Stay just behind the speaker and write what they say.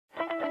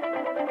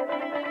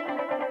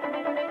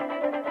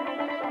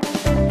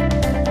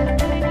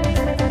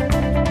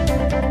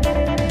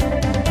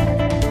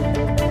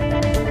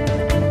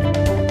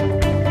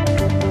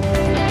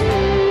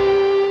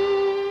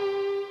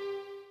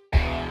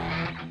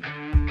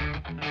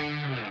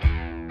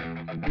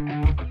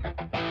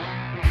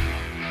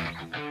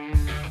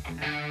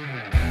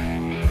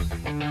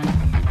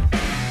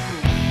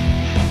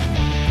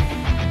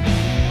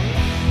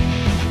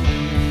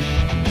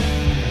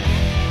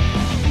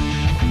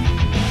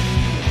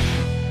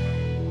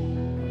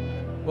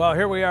Well,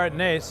 here we are at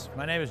NACE.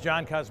 My name is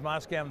John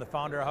Kosmoski. I'm the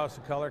founder of House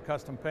of Color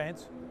Custom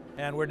Paints.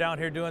 And we're down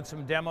here doing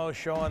some demos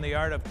showing the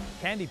art of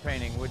candy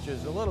painting, which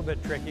is a little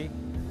bit tricky.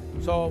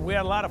 So we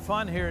had a lot of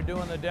fun here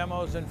doing the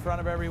demos in front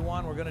of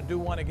everyone. We're going to do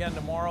one again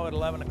tomorrow at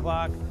 11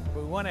 o'clock.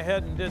 We went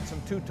ahead and did some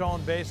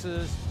two-tone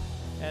bases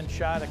and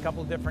shot a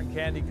couple different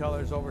candy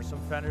colors over some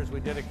fenders.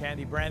 We did a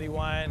candy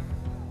brandywine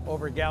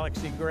over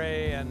Galaxy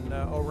Gray and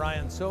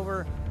Orion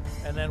Silver.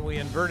 And then we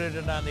inverted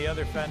it on the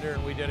other fender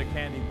and we did a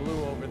candy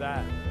blue over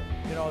that.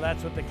 You know,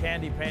 that's what the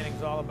candy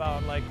painting's all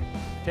about, like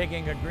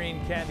taking a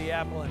green candy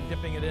apple and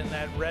dipping it in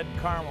that red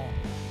caramel.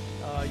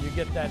 You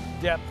get that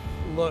depth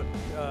look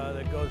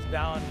that goes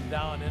down and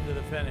down into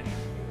the finish.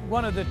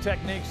 One of the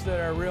techniques that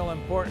are real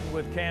important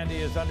with candy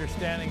is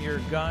understanding your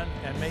gun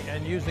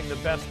and using the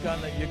best gun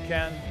that you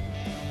can.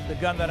 The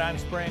gun that I'm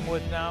spraying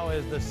with now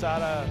is the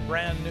SATA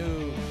brand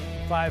new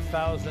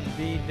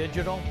 5000B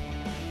digital.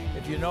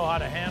 If you know how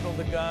to handle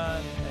the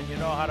gun and you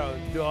know how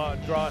to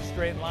draw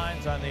straight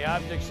lines on the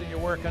objects that you're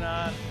working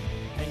on,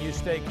 and you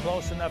stay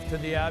close enough to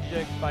the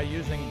object by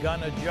using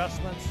gun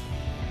adjustments,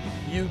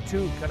 you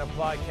too can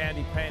apply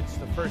candy paints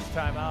the first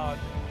time out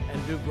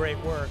and do great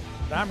work.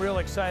 But I'm real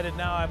excited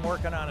now. I'm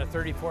working on a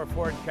 34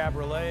 Ford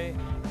Cabriolet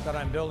that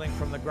I'm building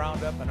from the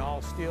ground up, an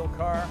all-steel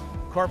car.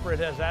 Corporate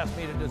has asked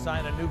me to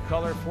design a new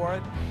color for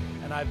it,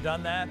 and I've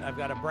done that. I've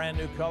got a brand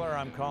new color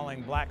I'm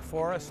calling Black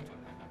Forest,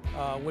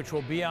 which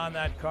will be on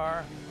that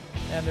car.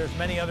 And there's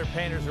many other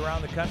painters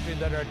around the country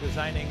that are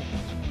designing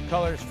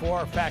colors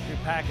for factory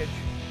package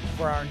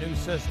for our new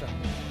system.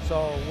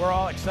 So we're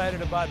all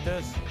excited about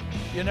this.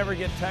 You never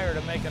get tired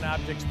of making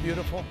objects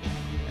beautiful,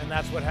 and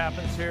that's what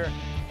happens here.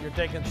 You're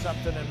taking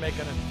something and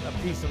making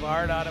a piece of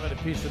art out of it,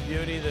 a piece of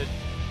beauty that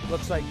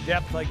looks like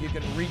depth, like you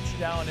can reach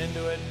down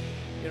into it.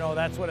 You know,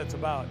 that's what it's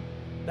about.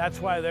 That's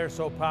why they're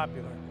so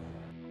popular.